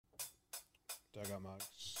Dugout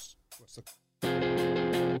Mugs. What's the...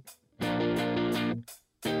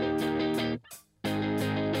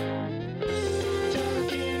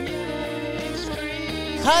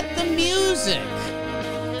 Cut the music.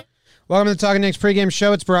 Welcome to the Talking Yanks pregame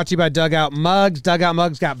show. It's brought to you by Dugout Mugs. Dugout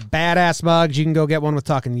Mugs got badass mugs. You can go get one with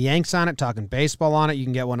Talking Yanks on it, Talking Baseball on it. You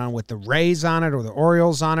can get one on with the Rays on it, or the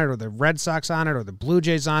Orioles on it, or the Red Sox on it, or the Blue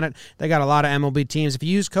Jays on it. They got a lot of MLB teams. If you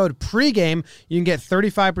use code pregame, you can get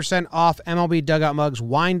 35% off MLB Dugout Mugs,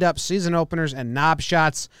 wind-up, season openers, and knob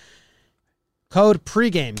shots. Code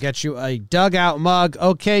pregame gets you a dugout mug.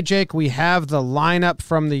 Okay, Jake, we have the lineup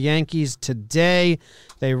from the Yankees today.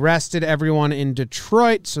 They rested everyone in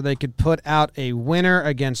Detroit so they could put out a winner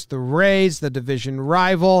against the Rays, the division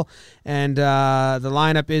rival. And the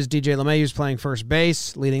lineup is DJ LeMahieu's playing first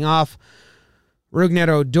base, leading off. Rougned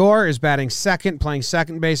Odor is batting second, playing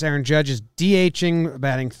second base. Aaron Judge is DHing,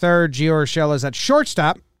 batting third. Gio Urshela is at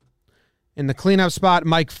shortstop. In the cleanup spot,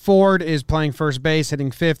 Mike Ford is playing first base,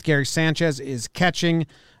 hitting fifth. Gary Sanchez is catching,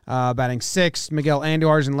 batting sixth. Miguel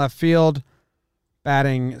Andujar is in left field,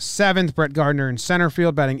 batting seventh. Brett Gardner in center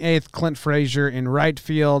field, batting eighth. Clint Frazier in right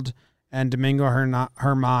field, and Domingo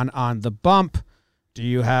Herman on the bump. Do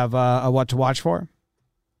you have a what to watch for?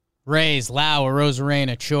 Rays, Lau,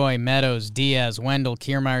 Arozarena, Choi, Meadows, Diaz, Wendell,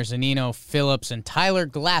 Kiermaier, Zunino, Phillips, and Tyler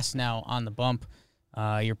Glasnow on the bump.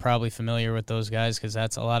 You're probably familiar with those guys because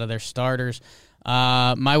that's a lot of their starters.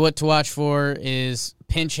 My what to watch for is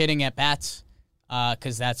pinch hitting at bats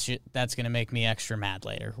because that's going to make me extra mad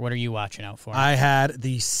later. What are you watching out for? I had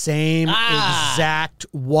the same exact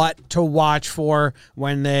what to watch for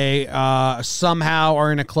when they somehow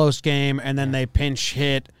are in a close game and then they pinch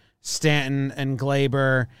hit Stanton and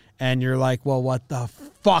Glaber, and you're like, well, what the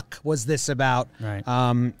fuck was this about? Right.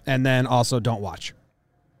 And then also don't watch.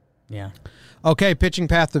 Yeah. Okay, pitching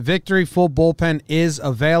path to victory. Full bullpen is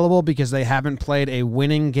available because they haven't played a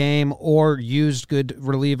winning game or used good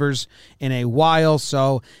relievers in a while.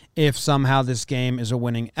 So if somehow this game is a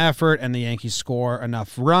winning effort and the Yankees score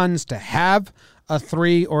enough runs to have a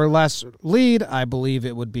 3 or less lead, I believe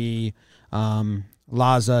it would be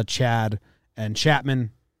Laza, Chad, and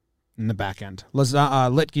Chapman in the back end.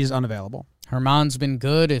 Litke's unavailable. Herman's been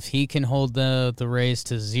good. If he can hold the Rays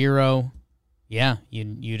to 0, yeah,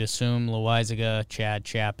 you'd assume Loaizaga, Chad,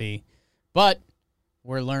 Chappie, but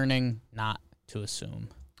we're learning not to assume.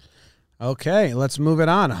 Okay, let's move it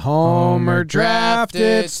on. Homer draft.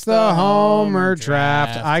 It's the Homer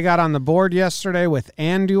draft. I got on the board yesterday with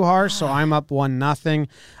Andujar, so I'm up 1-0.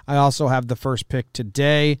 I also have the first pick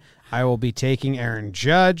today. I will be taking Aaron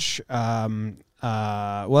Judge. I'll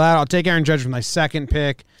take Aaron Judge with my second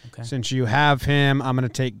pick. Okay. Since you have him, I'm going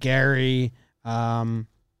to take Gary and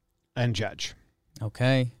Judge.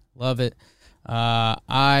 Okay, love it.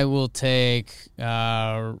 I will take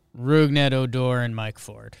Rougned Odor and Mike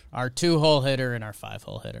Ford. Our 2-hole hitter and our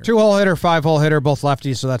 5-hole hitter. 2-hole hitter, 5-hole hitter, both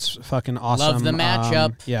lefties, so that's fucking awesome. Love the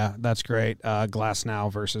matchup. Yeah, that's great.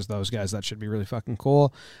 Glasnow versus those guys. That should be really fucking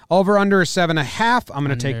cool. Over under 7.5. I'm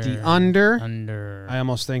going to take the under. Under. I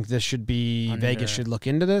almost think this should be, Under. Vegas should look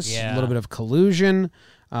into this. Yeah. A little bit of collusion.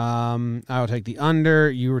 I will take the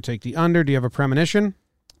under. You will take the under. Do you have a premonition?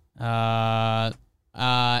 Loud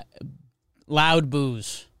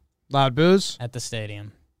boos Loud boos? at the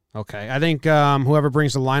stadium. Okay. I think whoever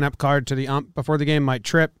brings the lineup card to the ump before the game might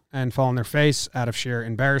trip and fall on their face out of sheer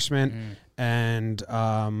embarrassment. And,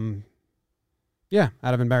 out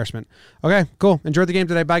of embarrassment. Okay, cool. Enjoy the game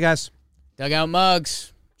today. Bye, guys. Dugout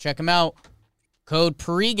Mugs. Check them out. Code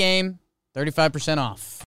pregame, 35% off.